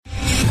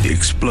The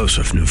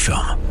explosive new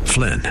film,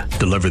 Flynn,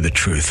 deliver the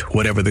truth,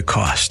 whatever the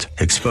cost.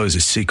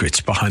 Exposes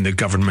secrets behind the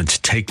government's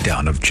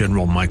takedown of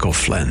General Michael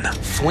Flynn.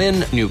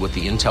 Flynn knew what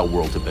the intel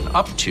world had been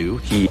up to.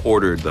 He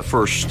ordered the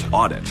first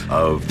audit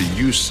of the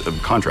use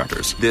of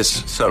contractors.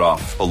 This set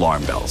off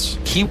alarm bells.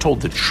 He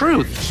told the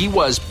truth. He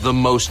was the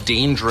most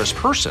dangerous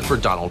person for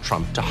Donald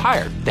Trump to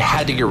hire. They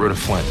had to get rid of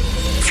Flynn.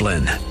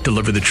 Flynn,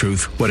 deliver the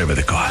truth, whatever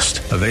the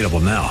cost. Available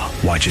now.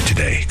 Watch it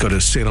today. Go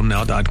to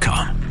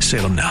salemnow.com.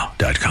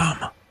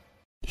 salemnow.com.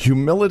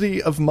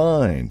 Humility of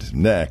mind,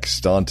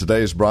 next on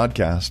today's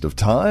broadcast of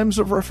Times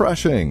of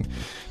Refreshing.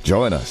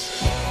 Join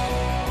us.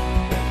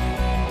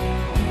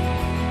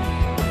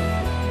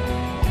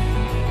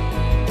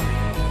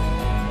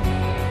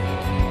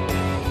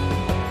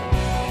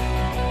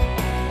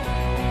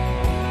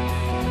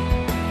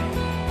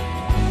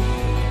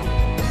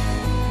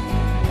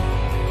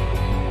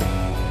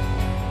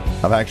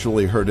 I've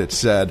actually heard it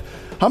said,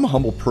 I'm a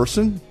humble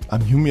person.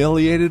 I'm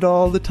humiliated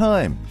all the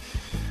time.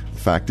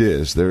 Fact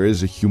is, there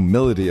is a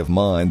humility of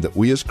mind that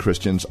we as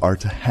Christians are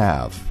to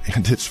have,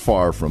 and it's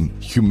far from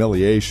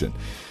humiliation.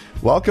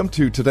 Welcome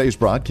to today's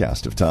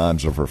broadcast of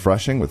Times of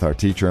Refreshing with our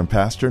teacher and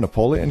pastor,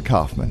 Napoleon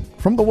Kaufman,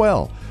 from The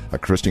Well, a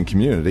Christian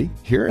community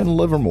here in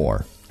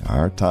Livermore.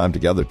 Our time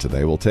together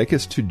today will take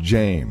us to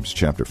James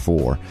chapter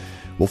 4.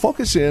 We'll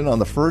focus in on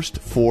the first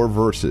 4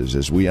 verses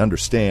as we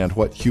understand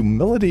what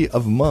humility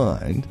of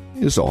mind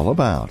is all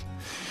about.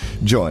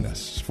 Join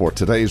us for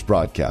today's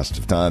broadcast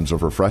of Times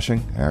of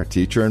Refreshing. Our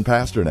teacher and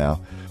pastor now,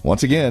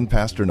 once again,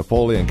 Pastor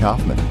Napoleon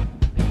Kaufman.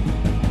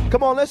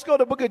 Come on, let's go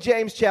to the book of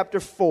James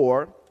chapter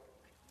 4,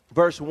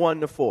 verse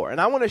 1 to 4.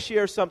 And I want to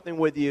share something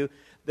with you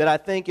that I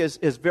think is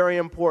very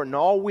important.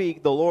 All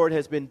week, the Lord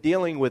has been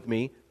dealing with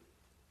me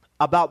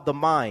about the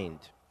mind.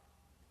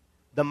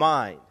 The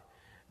mind.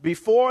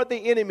 Before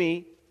the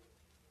enemy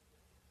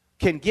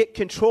can get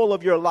control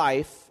of your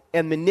life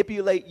and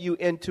manipulate you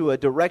into a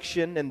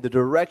direction and the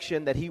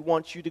direction that he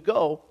wants you to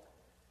go,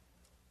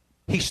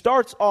 he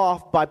starts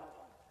off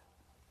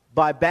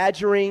by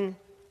badgering,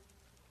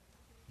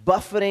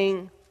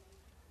 buffeting,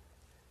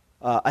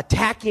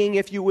 attacking,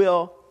 if you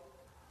will,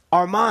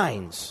 our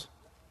minds.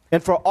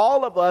 And for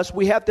all of us,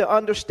 we have to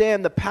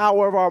understand the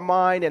power of our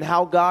mind and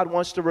how God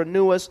wants to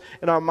renew us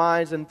in our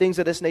minds and things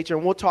of this nature.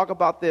 And we'll talk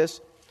about this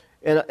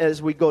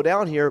as we go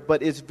down here,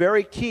 but it's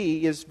very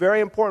key, it's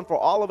very important for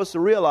all of us to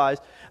realize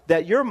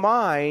that your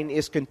mind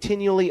is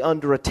continually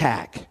under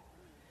attack.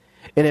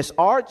 And it's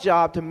our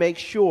job to make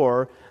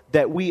sure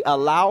that we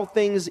allow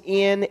things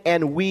in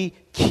and we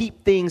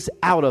keep things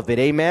out of it.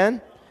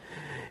 Amen?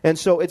 And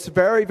so it's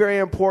very, very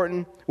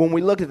important when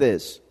we look at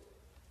this.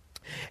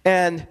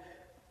 And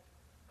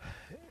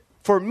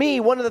for me,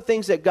 one of the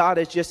things that God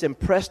has just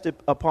impressed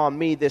upon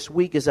me this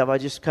week as I've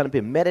just kind of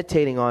been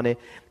meditating on it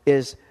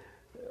is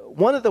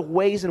one of the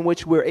ways in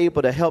which we're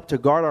able to help to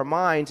guard our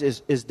minds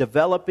is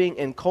developing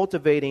and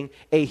cultivating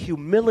a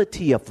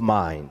humility of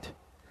mind.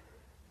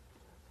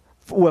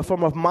 Well,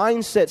 from a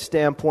mindset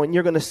standpoint,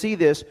 you're going to see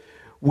this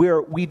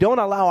where we don't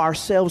allow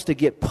ourselves to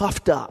get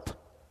puffed up.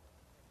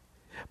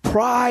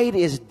 Pride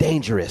is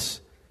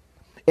dangerous,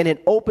 and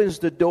it opens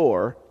the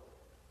door,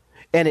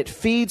 and it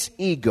feeds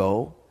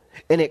ego,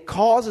 and it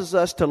causes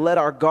us to let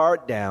our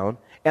guard down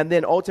and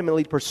then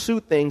ultimately pursue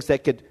things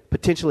that could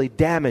potentially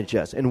damage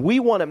us. And we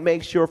want to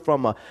make sure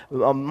from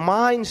a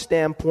mind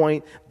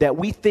standpoint that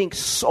we think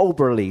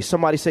soberly.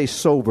 Somebody say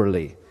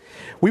soberly.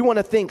 We want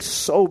to think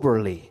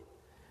soberly.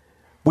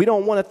 We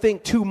don't want to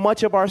think too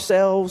much of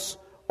ourselves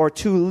or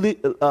too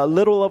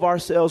little of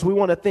ourselves. We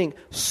want to think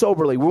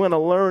soberly. We want to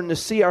learn to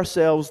see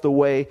ourselves the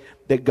way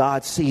that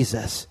God sees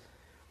us.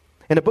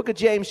 In the book of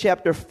James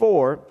chapter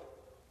 4,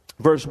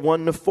 verse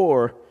 1 to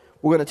 4,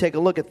 we're going to take a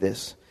look at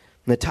this.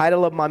 And the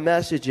title of my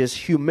message is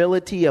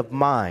Humility of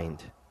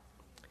Mind.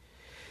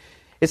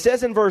 It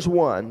says in verse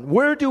 1,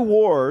 where do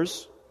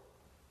wars,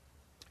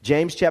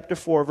 James chapter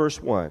 4,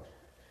 verse 1,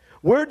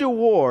 where do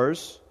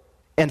wars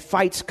and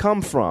fights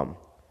come from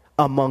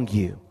among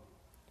you?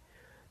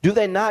 Do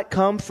they not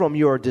come from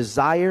your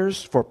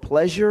desires for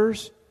pleasure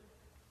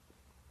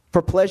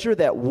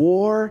that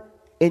war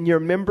in your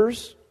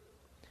members?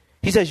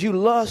 He says, you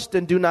lust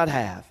and do not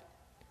have.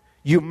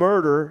 You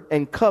murder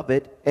and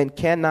covet and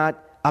cannot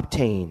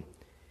obtain.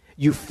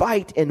 You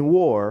fight and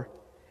war,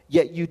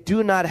 yet you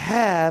do not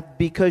have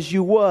because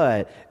you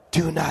what?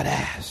 Do not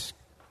ask.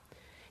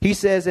 He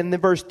says in the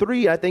verse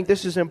 3, I think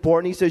this is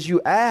important. He says,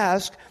 you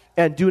ask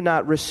and do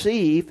not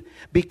receive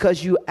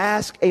because you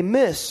ask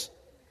amiss,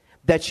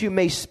 that you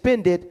may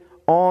spend it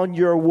on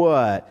your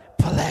what?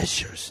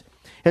 Pleasures.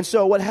 And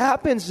so what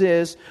happens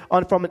is,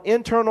 from an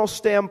internal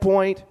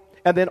standpoint,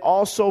 and then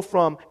also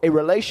from a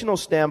relational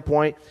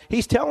standpoint,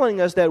 he's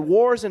telling us that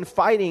wars and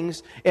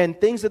fightings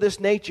and things of this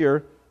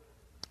nature,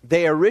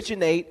 they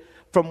originate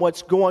from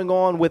what's going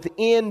on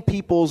within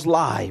people's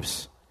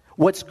lives,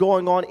 what's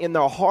going on in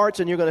their hearts,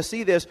 and you're going to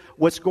see this,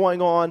 what's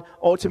going on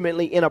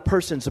ultimately in a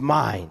person's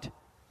mind.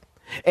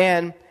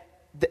 And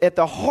at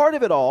the heart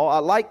of it all, I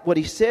like what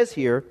he says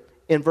here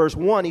in verse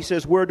 1. He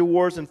says, where do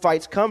wars and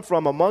fights come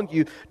from among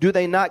you? Do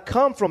they not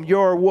come from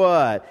your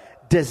what?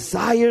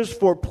 desires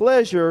for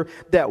pleasure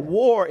that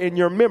war in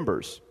your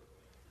members.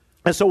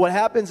 And so what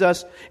happens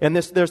and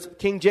there's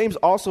King James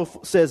also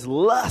says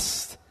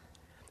lust.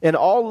 And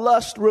all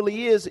lust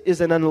really is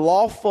an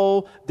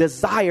unlawful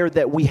desire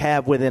that we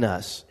have within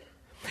us.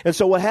 And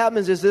so what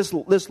happens is this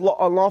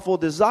unlawful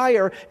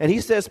desire, and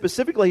he says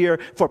specifically here,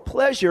 for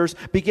pleasures,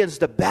 begins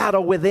to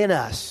battle within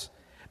us,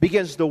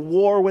 begins to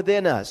war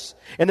within us.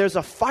 And there's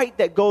a fight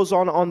that goes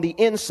on the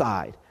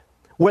inside,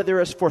 whether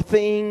it's for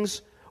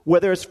things,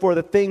 whether it's for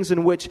the things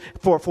in which,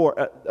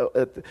 for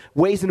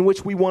ways in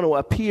which we want to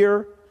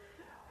appear,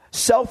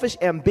 selfish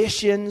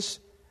ambitions.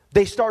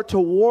 They start to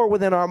war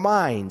within our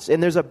minds,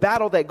 and there's a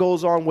battle that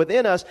goes on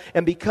within us.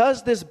 And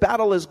because this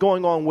battle is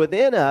going on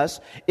within us,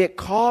 it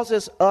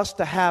causes us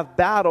to have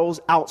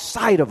battles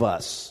outside of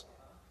us.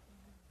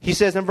 He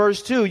says in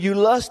verse 2, you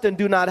lust and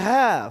do not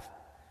have.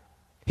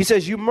 He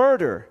says you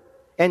murder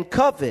and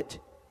covet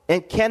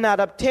and cannot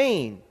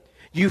obtain.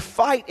 You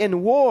fight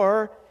and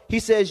war.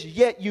 He says,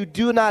 yet you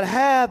do not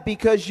have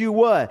because you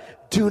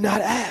what? Do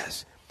not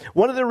ask.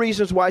 One of the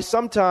reasons why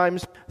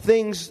sometimes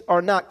things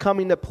are not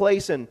coming to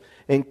place and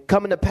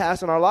coming to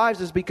pass in our lives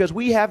is because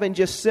we haven't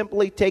just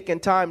simply taken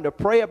time to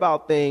pray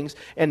about things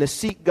and to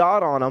seek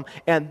God on them.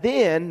 And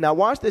then, now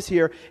watch this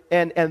here,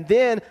 and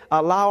then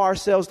allow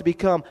ourselves to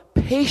become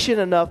patient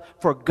enough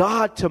for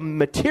God to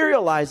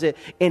materialize it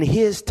in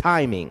His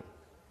timing.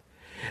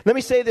 Let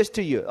me say this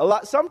to you.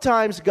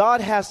 Sometimes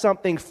God has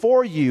something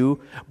for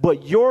you,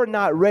 but you're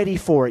not ready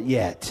for it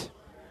yet.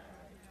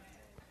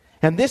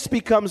 And this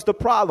becomes the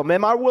problem.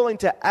 Am I willing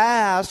to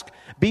ask,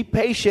 be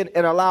patient,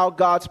 and allow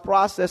God's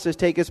processes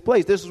take its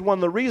place? This is one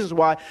of the reasons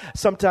why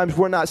sometimes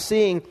we're not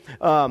seeing,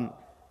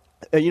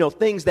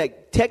 things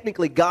that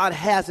technically God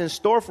has in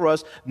store for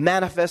us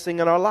manifesting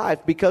in our life,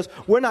 because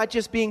we're not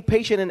just being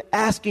patient and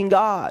asking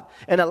God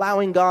and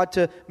allowing God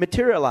to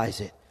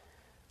materialize it.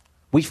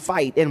 We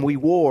fight and we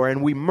war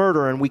and we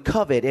murder and we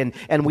covet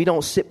and we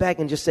don't sit back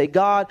and just say,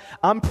 God,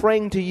 I'm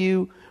praying to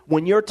you.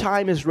 When your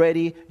time is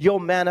ready, you'll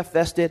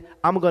manifest it.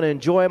 I'm going to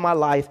enjoy my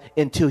life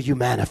until you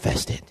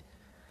manifest it.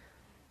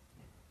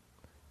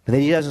 And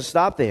then he doesn't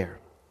stop there.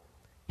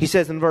 He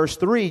says in verse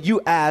 3, you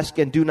ask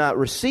and do not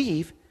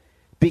receive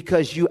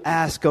because you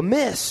ask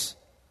amiss.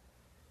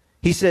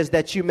 He says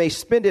that you may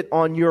spend it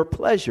on your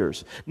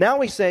pleasures.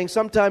 Now he's saying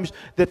sometimes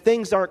the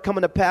things aren't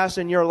coming to pass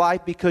in your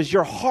life because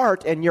your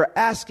heart and you're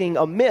asking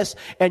amiss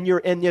and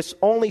it's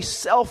only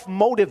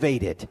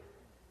self-motivated.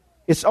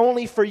 It's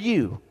only for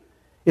you.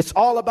 It's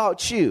all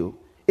about you.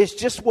 It's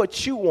just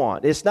what you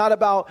want. It's not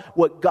about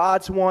what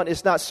God's want.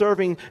 It's not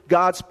serving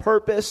God's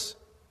purpose.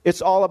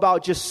 It's all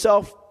about just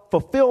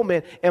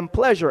self-fulfillment and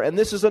pleasure. And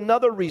this is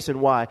another reason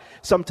why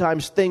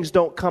sometimes things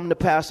don't come to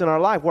pass in our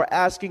life. We're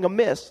asking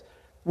amiss.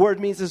 Word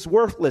means it's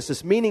worthless.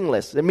 It's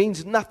meaningless. It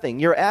means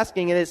nothing. You're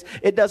asking and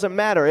it doesn't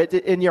matter.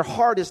 And your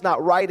heart is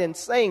not right in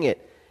saying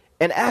it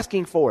and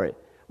asking for it.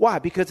 Why?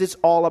 Because it's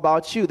all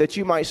about you, that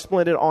you might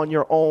spend it on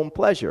your own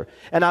pleasure.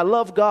 And I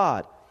love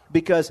God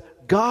because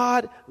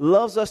God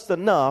loves us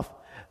enough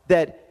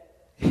that,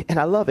 and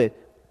I love it,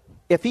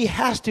 if He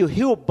has to,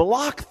 He'll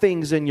block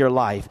things in your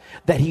life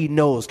that He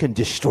knows can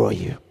destroy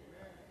you.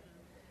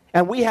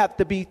 And we have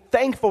to be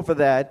thankful for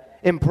that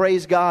and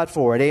praise God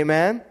for it.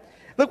 Amen?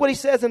 Look what he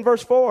says in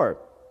verse 4.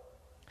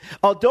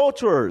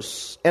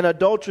 Adulterers and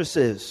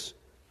adulteresses,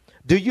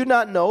 do you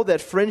not know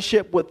that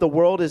friendship with the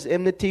world is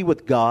enmity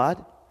with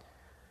God?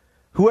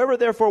 Whoever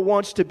therefore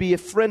wants to be a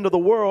friend of the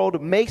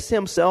world makes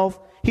himself,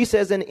 he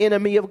says, an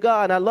enemy of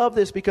God. And I love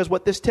this because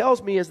what this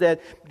tells me is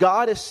that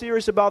God is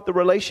serious about the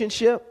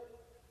relationship.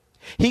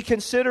 He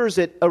considers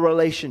it a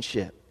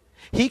relationship.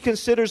 He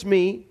considers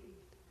me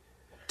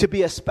to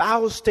be a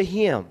spouse to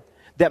Him,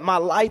 that my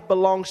life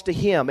belongs to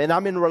Him and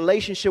I'm in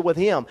relationship with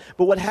Him.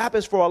 But what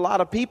happens for a lot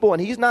of people,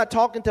 and he's not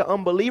talking to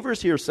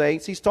unbelievers here,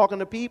 saints, he's talking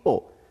to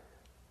people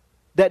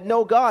that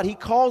know God. He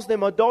calls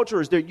them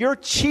adulterers. You're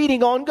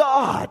cheating on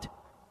God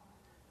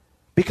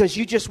because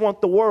you just want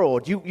the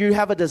world. You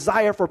have a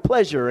desire for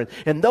pleasure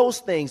and those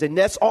things, and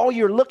that's all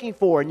you're looking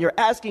for, and you're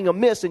asking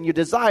amiss, and you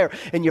desire,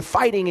 and you're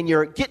fighting, and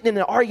you're getting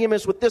into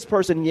arguments with this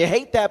person, and you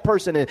hate that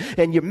person,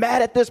 and you're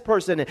mad at this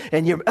person,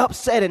 and you're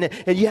upset,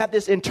 and you have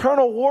this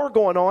internal war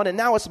going on, and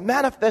now it's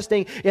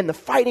manifesting in the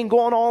fighting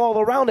going on all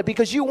around it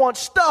because you want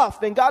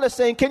stuff, and God is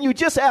saying, can you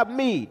just have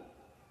me?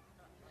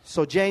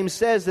 So James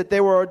says that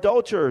they were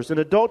adulterers and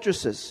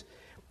adulteresses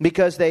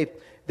because they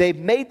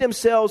made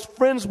themselves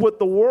friends with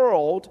the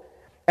world,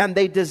 and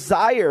they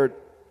desired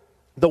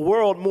the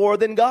world more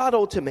than God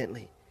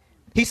ultimately.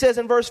 He says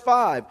in verse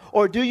 5,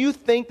 or do you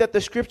think that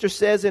the scripture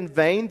says in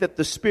vain that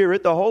the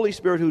Spirit, the Holy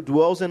Spirit who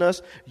dwells in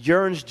us,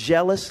 yearns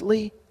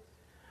jealously?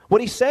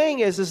 What he's saying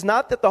is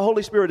not that the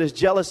Holy Spirit is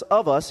jealous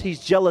of us. He's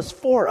jealous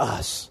for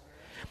us.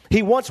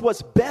 He wants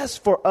what's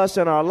best for us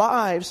in our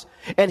lives,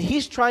 and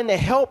He's trying to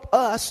help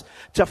us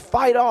to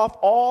fight off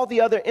all the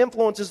other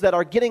influences that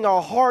are getting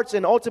our hearts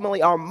and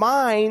ultimately our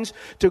minds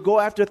to go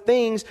after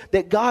things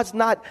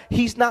that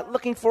He's not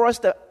looking for us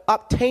to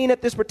obtain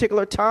at this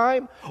particular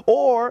time,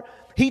 or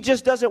He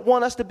just doesn't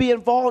want us to be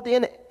involved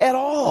in at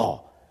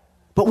all.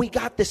 But we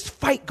got this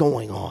fight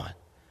going on.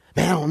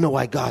 Man, I don't know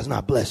why God's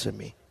not blessing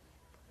me.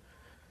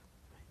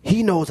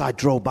 He knows I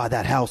drove by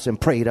that house and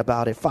prayed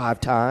about it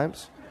 5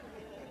 times.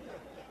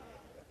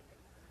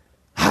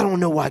 I don't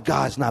know why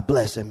God's not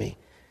blessing me.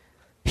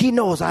 He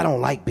knows I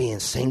don't like being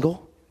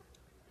single.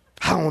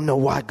 I don't know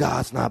why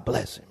God's not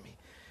blessing me.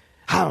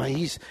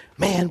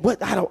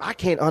 I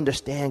can't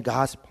understand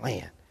God's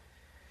plan.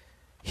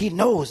 He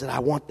knows that I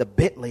want the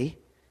Bentley.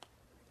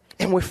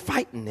 And we're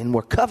fighting and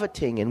we're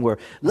coveting and we're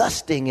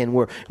lusting and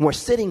we're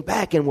sitting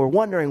back and we're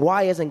wondering,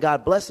 why isn't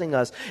God blessing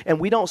us? And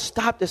we don't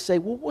stop to say,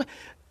 well,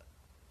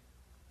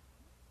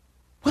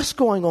 what's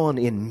going on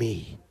in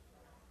me?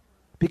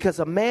 Because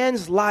a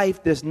man's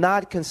life does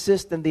not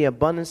consist in the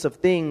abundance of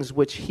things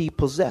which he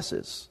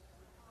possesses.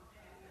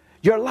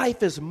 Your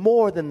life is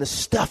more than the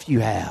stuff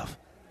you have.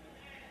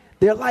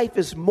 Their life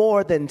is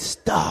more than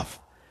stuff.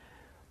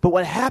 But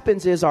what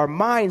happens is our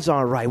minds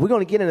aren't right. We're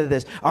going to get into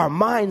this. Our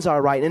minds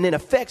are right. And it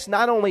affects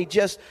not only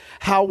just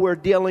how we're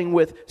dealing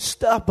with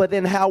stuff, but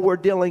then how we're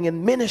dealing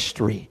in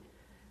ministry,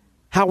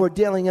 how we're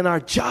dealing in our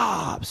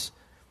jobs.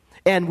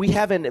 And we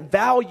haven't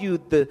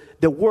valued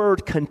the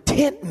word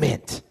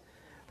contentment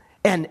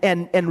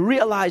and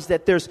realized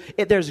that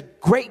there's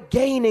great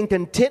gain in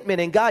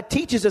contentment. And God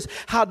teaches us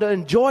how to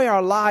enjoy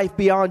our life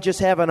beyond just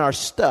having our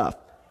stuff.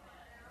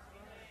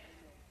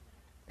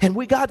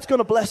 And God's going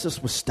to bless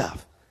us with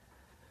stuff.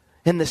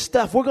 And the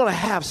stuff, we're going to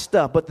have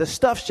stuff, but the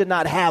stuff should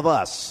not have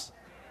us.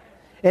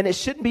 And it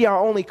shouldn't be our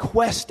only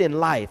quest in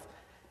life.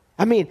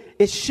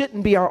 It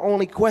shouldn't be our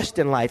only quest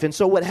in life. And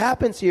so what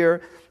happens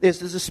here is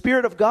the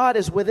Spirit of God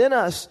is within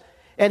us,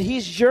 and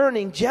He's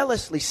yearning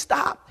jealously.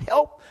 Stop,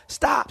 help,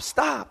 stop.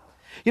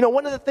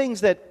 One of the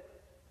things that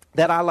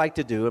I like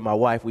to do, and my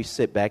wife, we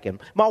sit back, and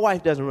my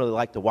wife doesn't really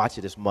like to watch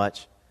it as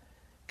much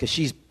because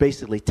she's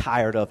basically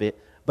tired of it,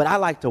 but I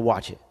like to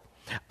watch it.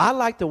 I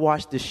like to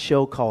watch this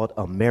show called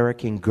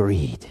American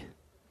Greed.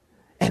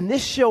 And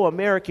this show,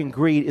 American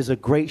Greed, is a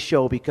great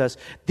show because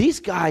these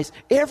guys,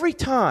 every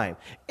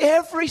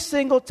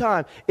single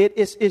time,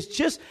 it's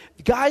just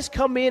guys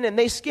come in and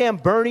they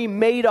scam Bernie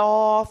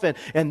Madoff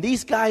and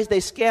these guys, they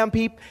scam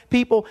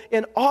people.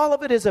 And all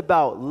of it is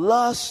about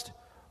lust,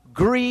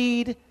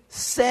 greed,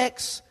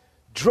 sex,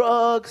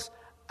 drugs,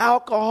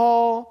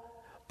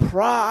 alcohol,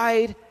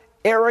 pride,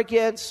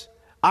 arrogance.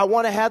 I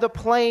want to have the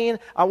plane.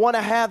 I want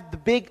to have the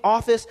big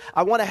office.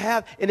 I want to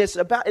have, and it's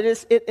about,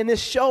 in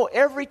this show,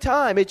 every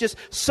time, it just,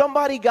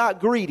 somebody got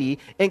greedy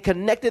and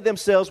connected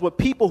themselves with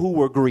people who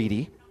were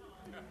greedy.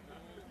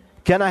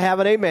 Can I have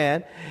an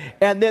amen?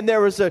 And then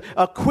there was a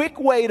quick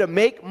way to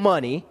make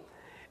money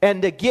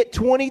and to get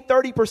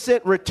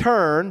 20-30%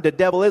 return. The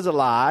devil is a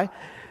lie.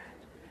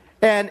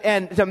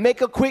 And to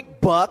make a quick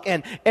buck.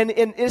 And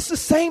it's the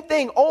same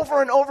thing over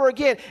and over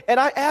again. And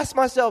I asked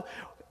myself,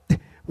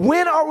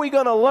 when are we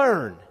going to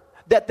learn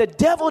that the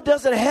devil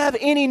doesn't have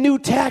any new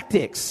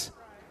tactics?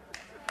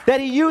 That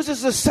he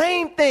uses the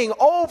same thing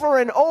over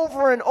and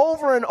over and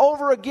over and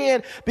over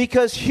again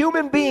because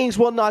human beings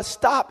will not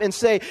stop and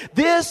say,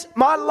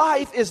 my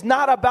life is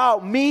not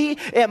about me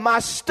and my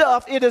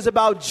stuff. It is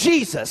about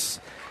Jesus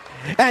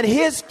and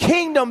His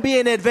kingdom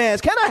being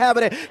advanced. Can I have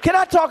it? Can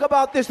I talk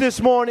about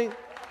this morning?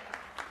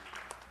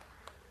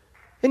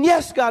 And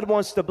yes, God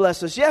wants to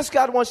bless us. Yes,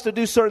 God wants to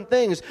do certain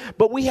things.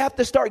 But we have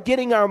to start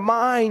getting our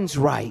minds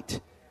right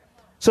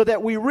so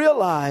that we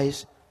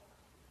realize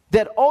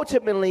that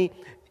ultimately,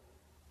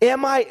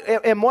 am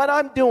what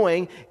I'm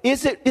doing,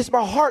 is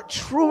my heart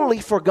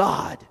truly for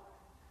God?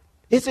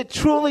 Is it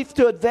truly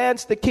to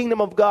advance the kingdom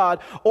of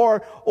God?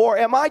 Or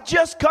am I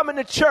just coming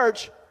to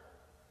church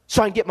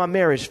so I can get my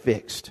marriage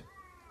fixed?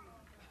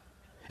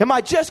 Am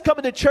I just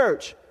coming to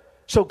church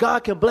so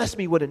God can bless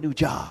me with a new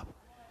job?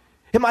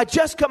 Am I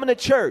just coming to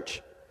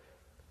church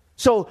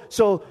so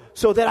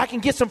that I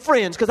can get some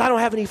friends because I don't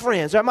have any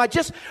friends? Or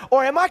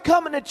am I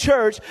coming to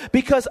church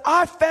because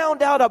I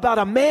found out about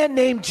a man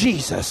named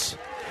Jesus?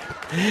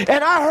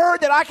 And I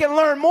heard that I can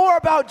learn more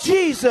about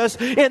Jesus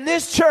in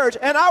this church.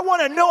 And I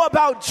want to know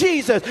about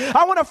Jesus.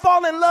 I want to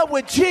fall in love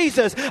with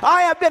Jesus.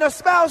 I have been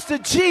espoused to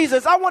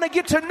Jesus. I want to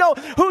get to know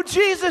who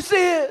Jesus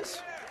is.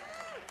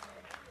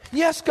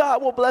 Yes,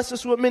 God will bless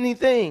us with many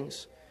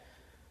things.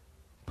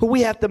 But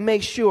we have to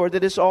make sure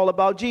that it's all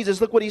about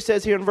Jesus. Look what He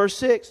says here in verse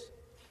 6.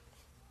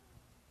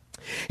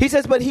 He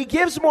says, but He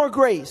gives more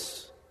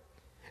grace.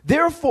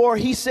 Therefore,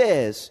 He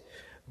says,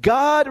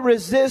 God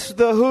resists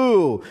the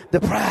who? The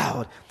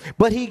proud.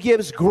 But He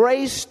gives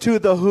grace to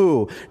the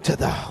who? To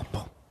the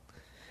humble.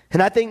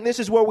 And I think this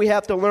is where we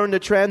have to learn to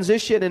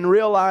transition and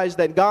realize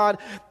that God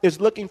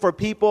is looking for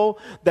people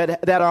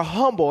that are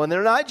humble. And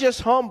they're not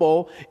just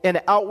humble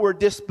in outward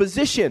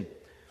disposition,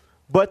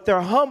 but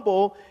they're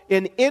humble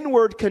in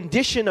inward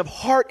condition of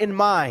heart and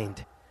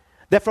mind.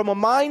 That from a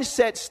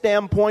mindset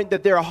standpoint,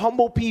 that they're a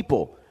humble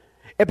people.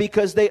 And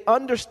because they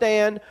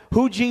understand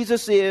who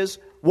Jesus is,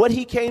 what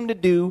He came to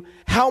do,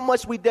 how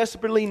much we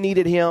desperately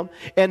needed Him.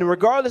 And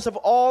regardless of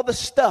all the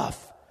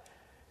stuff,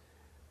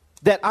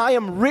 that I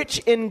am rich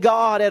in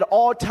God at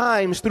all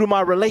times through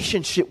my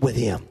relationship with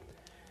Him.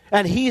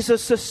 And he's a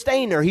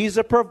sustainer. He's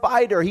a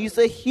provider. He's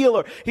a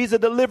healer. He's a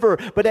deliverer.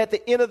 But at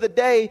the end of the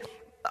day,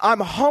 I'm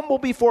humble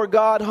before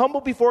God,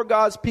 humble before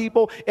God's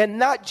people, and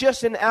not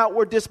just in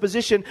outward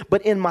disposition,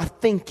 but in my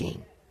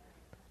thinking.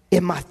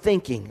 In my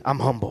thinking, I'm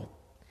humble.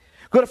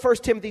 Go to 1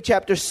 Timothy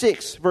chapter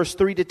 6, verse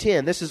 3 to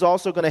 10. This is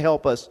also going to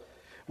help us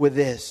with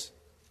this.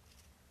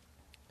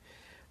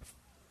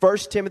 1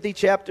 Timothy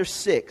chapter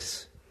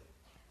 6.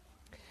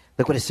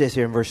 Look what it says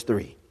here in verse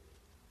 3.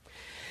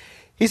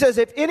 He says,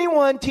 if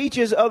anyone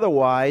teaches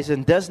otherwise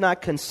and does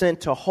not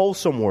consent to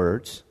wholesome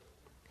words,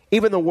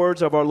 even the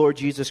words of our Lord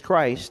Jesus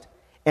Christ,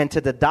 and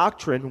to the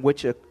doctrine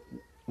which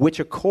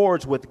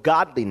accords with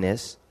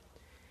godliness,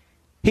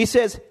 he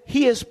says,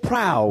 he is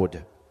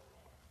proud,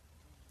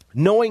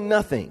 knowing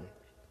nothing,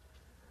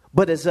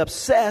 but is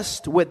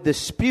obsessed with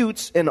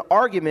disputes and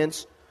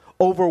arguments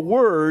over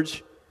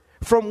words,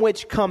 from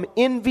which come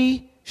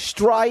envy,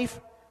 strife,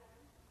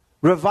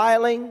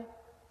 reviling,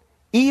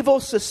 evil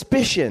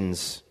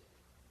suspicions,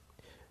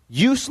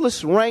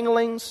 useless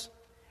wranglings,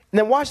 and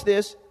then watch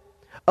this,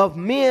 of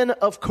men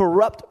of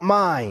corrupt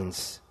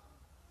minds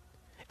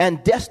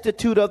and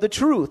destitute of the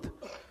truth,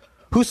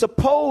 who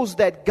suppose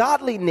that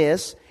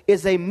godliness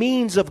is a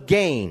means of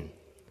gain.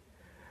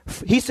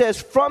 He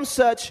says, from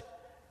such,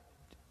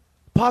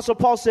 Apostle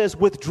Paul says,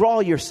 withdraw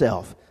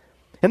yourself.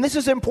 And this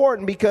is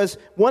important because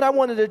what I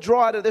wanted to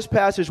draw out of this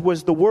passage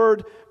was the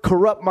word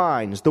corrupt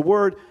minds, the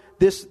word,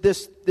 this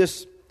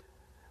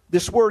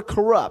word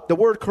corrupt. The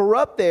word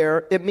corrupt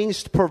there, it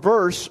means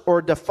perverse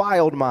or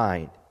defiled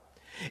mind.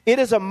 It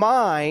is a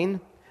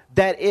mind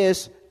that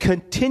is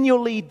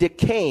continually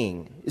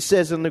decaying, it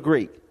says in the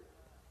Greek.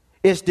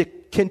 It's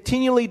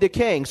continually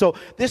decaying. So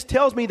this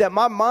tells me that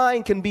my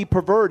mind can be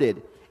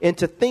perverted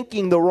into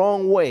thinking the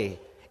wrong way,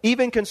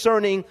 even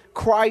concerning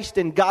Christ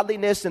and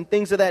godliness and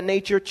things of that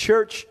nature,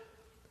 church,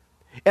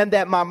 and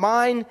that my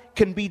mind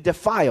can be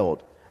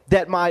defiled,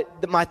 that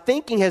my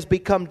thinking has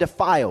become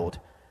defiled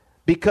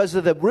because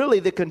of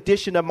the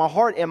condition of my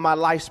heart and my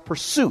life's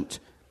pursuit.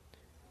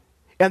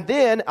 And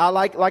then,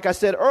 like I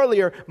said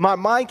earlier, my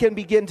mind can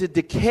begin to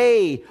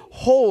decay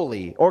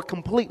wholly or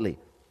completely.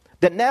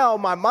 That now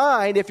my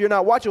mind, if you're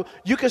not watching,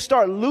 you can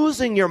start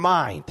losing your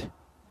mind.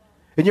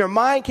 And your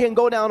mind can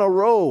go down a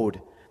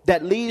road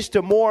that leads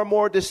to more and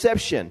more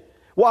deception.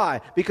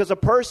 Why? Because a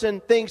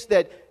person thinks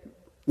that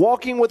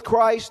walking with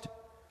Christ,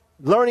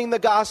 learning the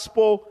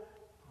gospel,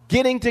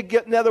 getting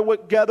together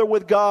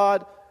with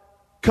God,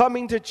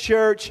 coming to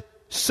church,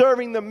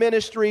 serving the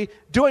ministry,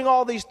 doing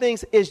all these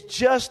things is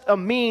just a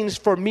means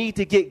for me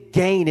to get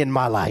gain in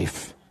my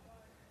life.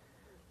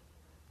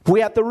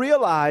 We have to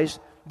realize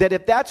that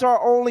if that's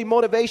our only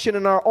motivation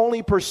and our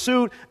only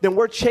pursuit, then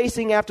we're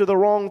chasing after the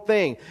wrong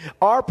thing.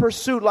 Our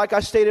pursuit, like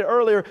I stated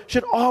earlier,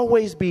 should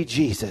always be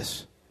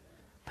Jesus.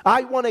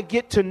 I want to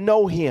get to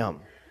know him.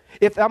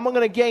 If I'm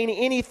going to gain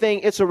anything,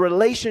 it's a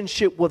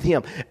relationship with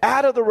him.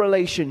 Out of the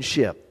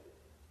relationship,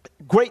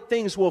 great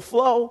things will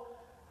flow.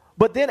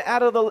 But then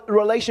out of the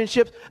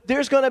relationships,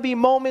 there's going to be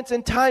moments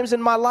and times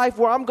in my life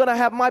where I'm going to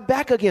have my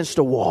back against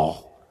a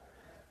wall,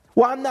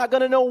 where I'm not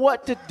going to know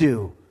what to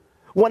do,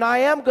 when I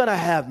am going to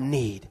have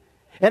need,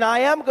 and I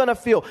am going to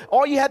feel.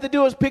 All you have to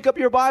do is pick up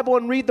your Bible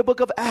and read the book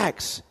of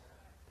Acts.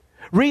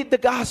 Read the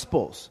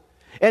Gospels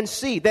and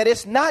see that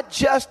it's not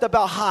just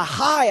about how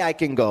high I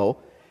can go.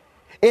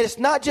 It's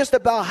not just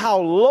about how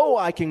low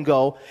I can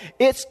go.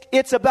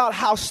 It's about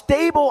how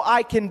stable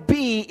I can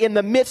be in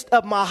the midst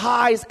of my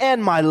highs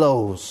and my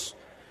lows.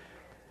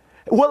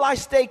 Will I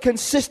stay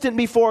consistent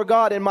before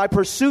God in my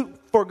pursuit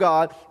for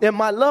God and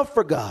my love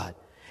for God?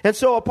 And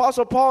so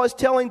Apostle Paul is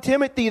telling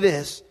Timothy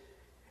this.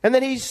 And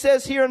then he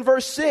says here in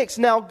verse 6,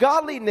 now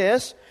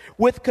godliness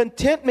with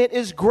contentment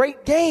is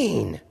great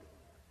gain.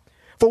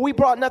 For we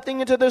brought nothing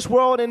into this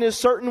world, and it is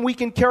certain we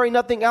can carry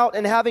nothing out,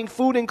 and having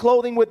food and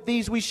clothing, with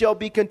these we shall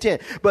be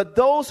content. But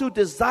those who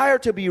desire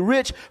to be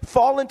rich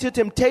fall into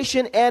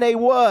temptation and a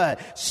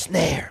what?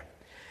 Snare.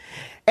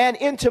 And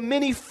into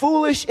many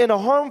foolish and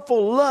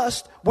harmful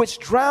lusts, which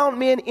drown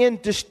men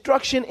in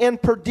destruction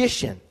and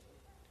perdition.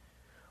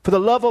 For the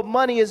love of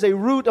money is a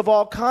root of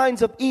all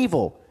kinds of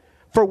evil,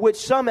 for which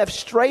some have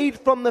strayed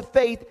from the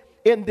faith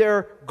in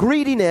their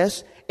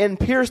greediness and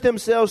pierced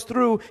themselves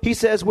through, he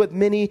says, with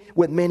many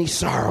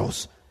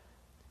sorrows.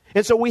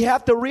 And so we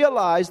have to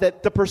realize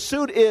that the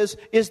pursuit is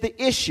the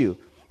issue.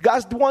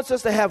 God wants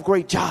us to have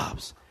great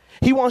jobs.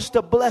 He wants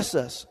to bless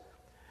us.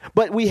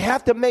 But we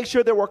have to make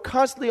sure that we're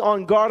constantly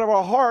on guard of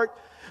our heart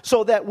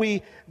so that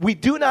we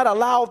do not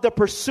allow the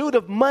pursuit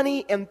of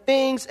money and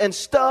things and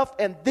stuff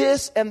and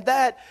this and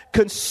that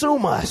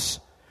consume us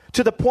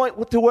to the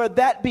point to where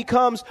that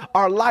becomes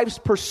our life's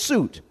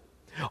pursuit.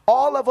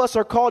 All of us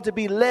are called to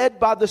be led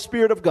by the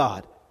Spirit of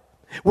God.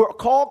 We're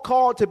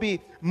called to be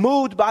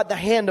moved by the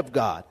hand of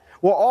God.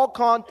 We're all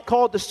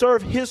called to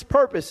serve his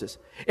purposes.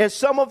 And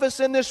some of us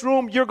in this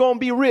room, you're going to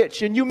be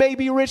rich, and you may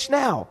be rich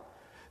now.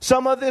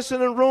 Some of us in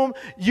the room,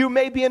 you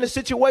may be in a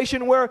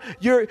situation where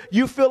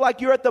you feel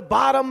like you're at the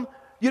bottom,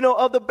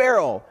 of the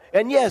barrel.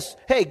 And yes,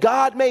 hey,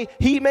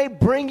 he may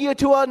bring you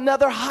to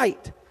another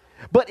height.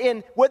 But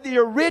in whether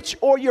you're rich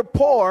or you're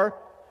poor,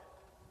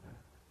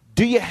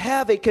 do you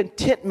have a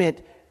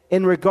contentment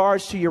in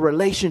regards to your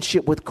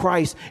relationship with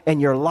Christ and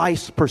your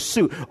life's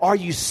pursuit? Are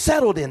you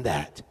settled in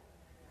that?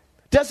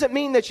 Doesn't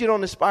mean that you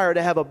don't aspire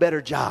to have a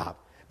better job.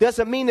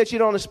 Doesn't mean that you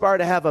don't aspire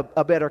to have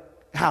a better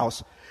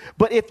house.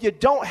 But if you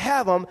don't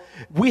have them,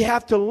 we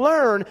have to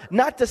learn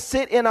not to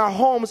sit in our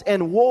homes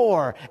and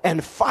war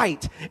and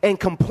fight and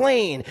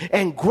complain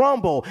and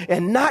grumble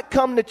and not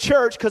come to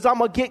church because I'm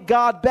going to get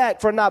God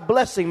back for not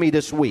blessing me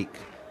this week.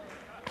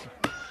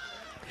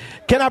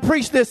 Can I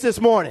preach this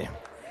morning?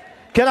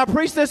 Can I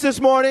preach this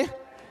morning?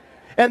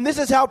 And this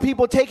is how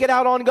people take it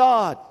out on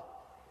God.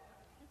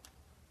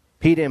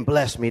 He didn't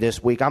bless me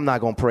this week. I'm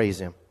not going to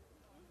praise him.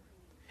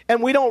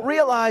 And we don't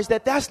realize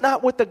that that's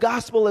not what the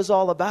gospel is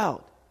all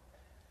about.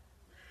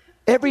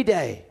 Every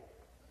day,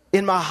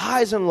 in my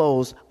highs and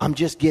lows, I'm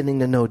just getting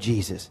to know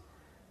Jesus.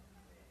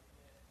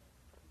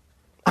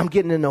 I'm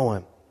getting to know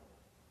him.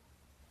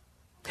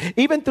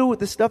 Even through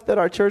the stuff that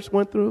our church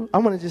went through, I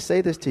want to just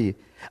say this to you.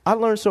 I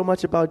learned so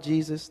much about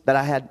Jesus that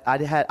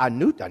I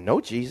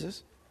know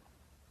Jesus,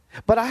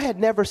 but I had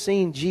never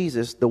seen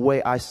Jesus the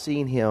way I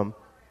seen him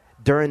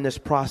during this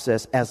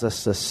process as a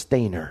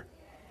sustainer.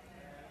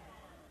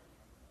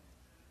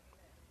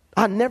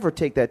 I never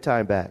take that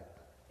time back.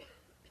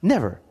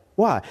 Never.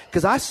 Why?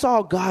 Because I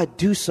saw God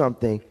do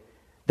something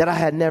that I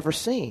had never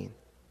seen.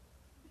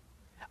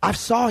 I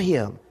saw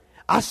him.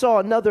 I saw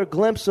another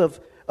glimpse of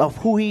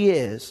who he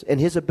is and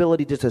his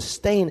ability to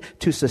sustain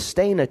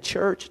a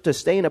church, to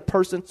sustain a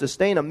person, to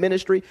sustain a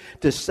ministry,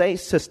 to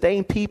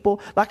sustain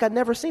people like I'd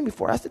never seen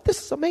before. I said,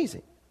 this is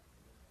amazing.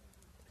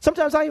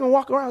 Sometimes I even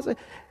walk around and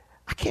say,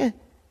 I can't,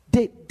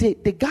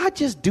 did God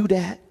just do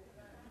that?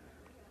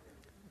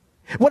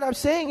 What I'm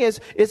saying is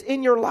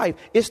in your life,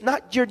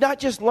 you're not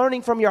just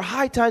learning from your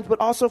high times, but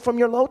also from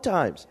your low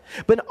times.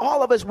 But in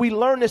all of us, we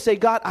learn to say,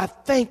 God, I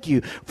thank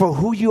you for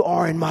who you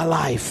are in my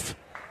life.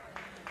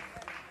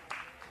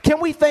 Can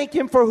we thank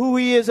him for who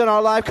he is in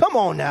our life? Come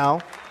on now.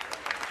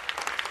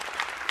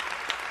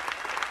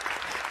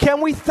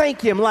 Can we thank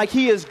him like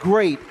he is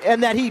great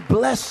and that he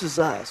blesses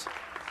us?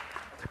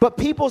 But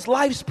people's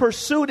life's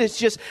pursuit is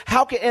just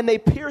and they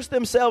pierce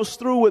themselves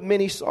through with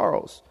many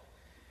sorrows.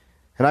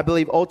 And I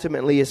believe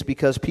ultimately it's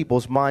because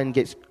people's minds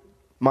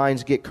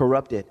get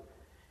corrupted.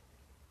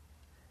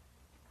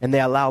 And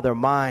they allow their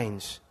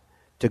minds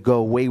to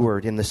go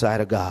wayward in the sight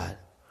of God.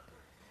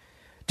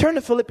 Turn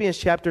to Philippians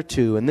chapter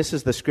 2, and this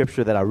is the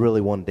scripture that I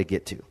really wanted to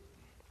get to.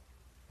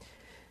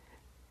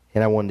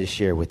 And I wanted to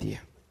share with you.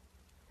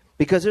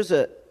 Because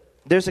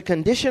there's a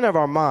condition of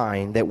our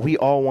mind that we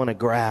all want to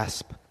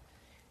grasp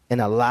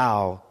and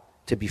allow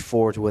to be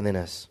forged within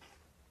us.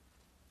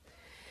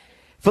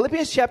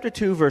 Philippians chapter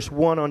 2, verse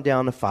 1 on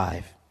down to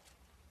 5.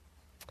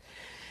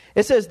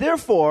 It says,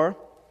 therefore,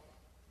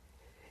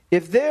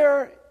 if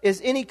there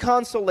is any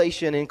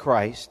consolation in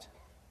Christ,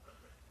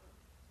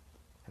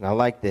 and I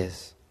like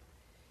this,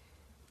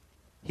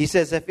 he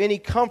says, if any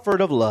comfort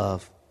of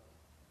love,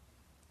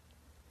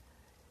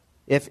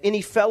 if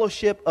any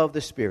fellowship of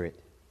the Spirit,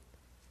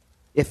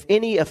 if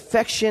any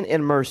affection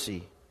and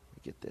mercy,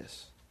 get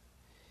this.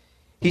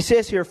 He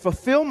says here,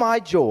 fulfill my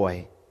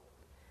joy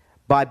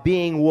by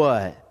being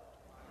what?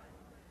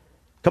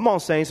 Come on,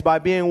 saints, by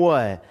being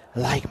what?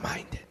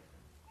 Like-minded.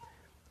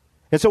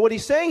 And so what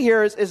he's saying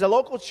here is a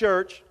local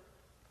church.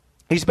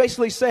 He's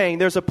basically saying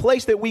there's a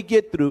place that we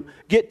get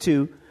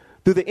to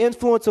through the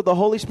influence of the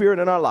Holy Spirit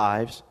in our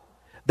lives,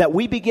 that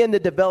we begin to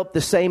develop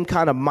the same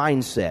kind of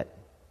mindset.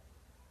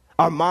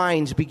 Our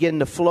minds begin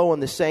to flow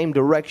in the same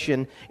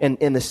direction and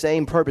in the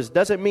same purpose.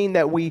 Doesn't mean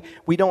that we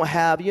don't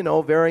have,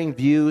 varying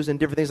views and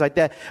different things like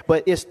that.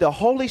 But it's the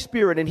Holy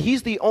Spirit, and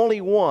he's the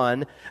only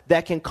one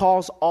that can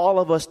cause all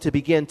of us to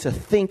begin to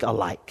think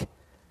alike.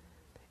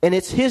 And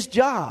it's his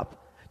job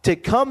to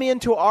come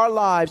into our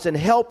lives and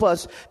help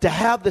us to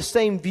have the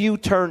same view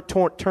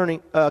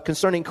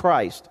concerning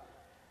Christ.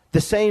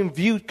 The same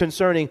view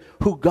concerning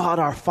who God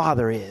our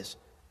Father is.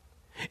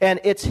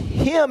 And it's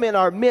him in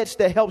our midst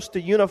that helps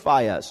to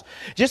unify us.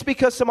 Just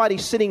because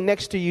somebody's sitting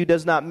next to you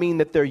does not mean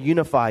that they're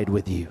unified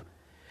with you.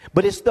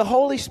 But it's the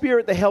Holy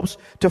Spirit that helps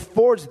to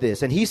forge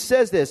this. And he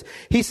says this.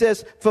 He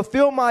says,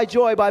 fulfill my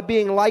joy by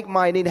being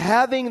like-minded,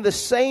 having the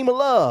same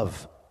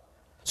love.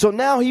 So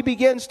now he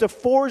begins to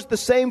forge the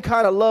same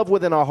kind of love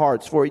within our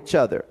hearts for each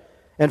other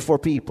and for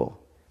people.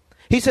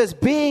 He says,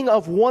 being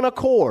of one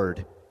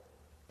accord.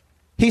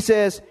 He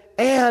says,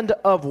 and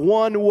of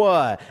one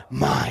what?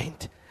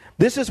 Mind.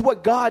 This is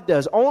what God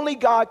does. Only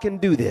God can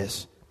do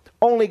this.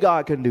 Only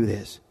God can do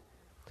this.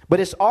 But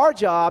it's our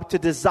job to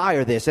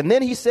desire this. And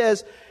then he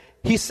says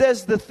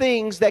the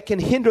things that can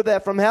hinder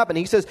that from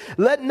happening. He says,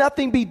 let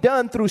nothing be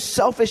done through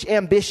selfish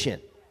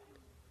ambition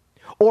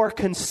or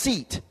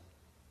conceit,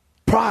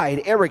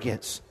 pride,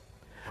 arrogance,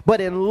 but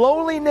in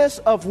lowliness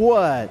of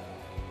what?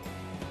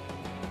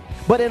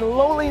 But in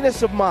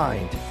lowliness of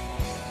mind.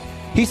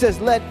 He says,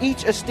 let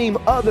each esteem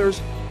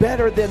others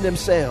better than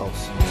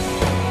themselves.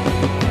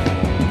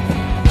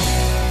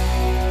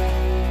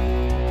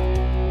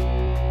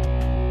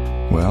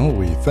 Well,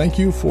 we thank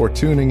you for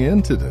tuning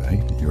in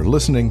today. You're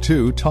listening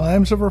to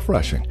Times of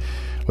Refreshing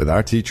with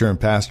our teacher and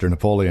pastor,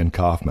 Napoleon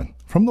Kaufman,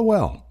 from The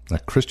Well, a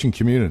Christian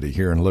community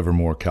here in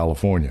Livermore,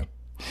 California.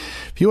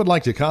 If you would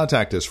like to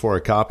contact us for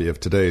a copy of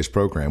today's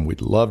program,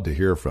 we'd love to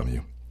hear from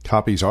you.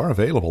 Copies are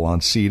available on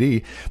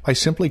CD by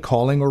simply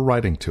calling or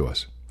writing to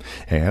us.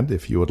 And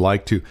if you would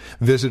like to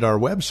visit our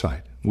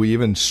website, we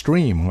even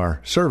stream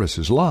our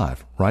services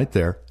live right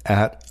there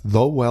at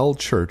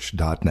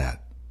thewellchurch.net.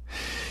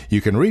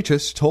 You can reach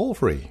us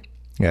toll-free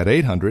at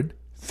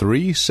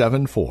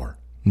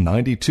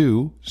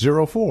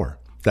 800-374-9204.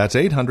 That's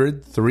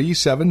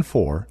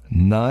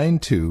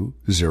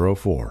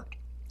 800-374-9204.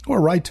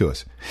 Or write to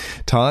us.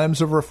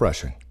 Times of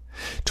Refreshing,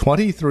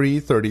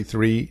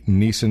 2333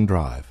 Neeson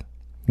Drive.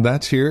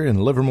 That's here in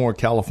Livermore,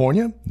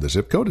 California. The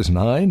zip code is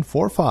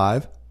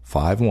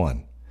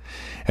 94551.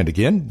 And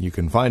again, you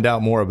can find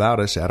out more about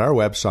us at our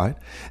website,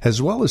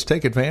 as well as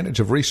take advantage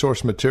of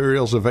resource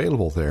materials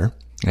available there,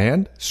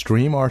 and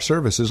stream our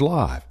services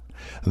live.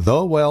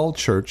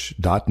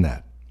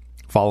 thewellchurch.net.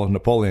 Follow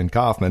Napoleon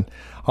Kaufman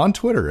on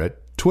Twitter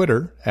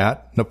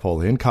at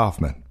Napoleon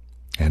Kaufman.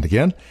 And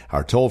again,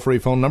 our toll-free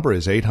phone number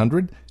is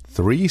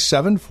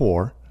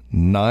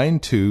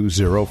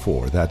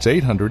 800-374-9204. That's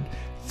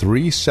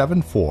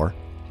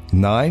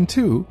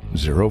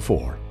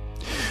 800-374-9204.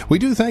 We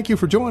do thank you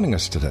for joining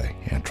us today,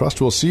 and trust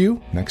we'll see you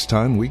next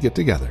time we get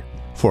together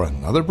for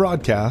another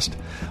broadcast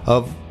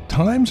of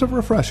Times of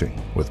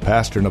Refreshing with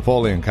Pastor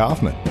Napoleon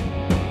Kaufman.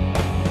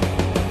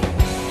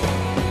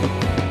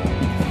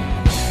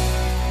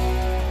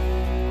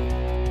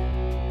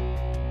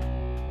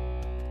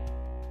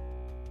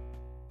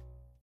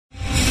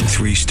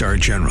 Three-star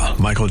General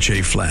Michael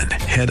J. Flynn,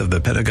 head of the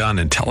Pentagon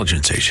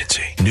Intelligence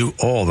Agency, knew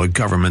all the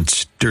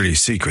government's dirty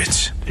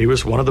secrets. He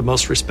was one of the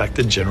most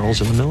respected generals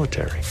in the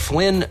military.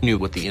 Flynn knew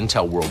what the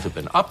intel world had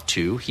been up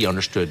to. He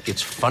understood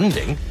its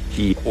funding.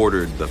 He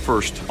ordered the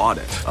first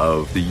audit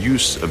of the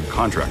use of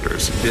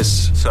contractors.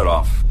 This set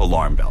off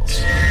alarm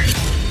bells.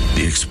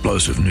 The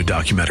explosive new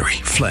documentary,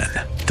 Flynn,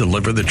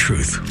 Deliver the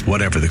Truth,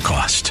 Whatever the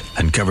Cost,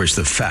 uncovers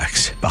the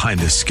facts behind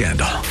this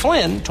scandal.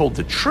 Flynn told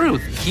the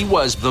truth. He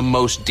was the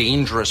most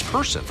dangerous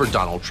person for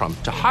Donald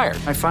Trump to hire.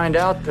 I find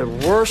out the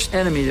worst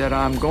enemy that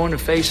I'm going to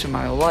face in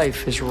my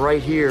life is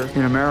right here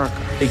in America.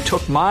 They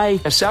took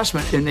my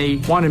assessment and they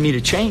wanted me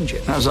to change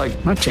it. And I was like,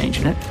 I'm not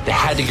changing it. They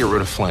had to get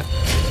rid of Flynn.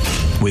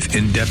 With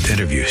in-depth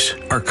interviews,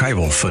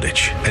 archival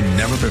footage, and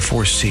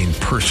never-before-seen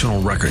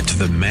personal records of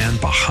the man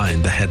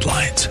behind the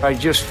headlines. I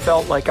just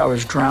felt like I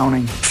was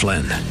drowning.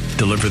 Flynn,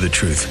 Deliver the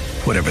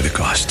Truth, Whatever the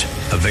Cost.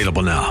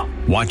 Available now.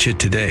 Watch it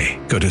today.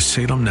 Go to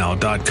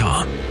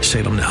salemnow.com.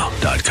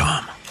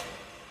 salemnow.com.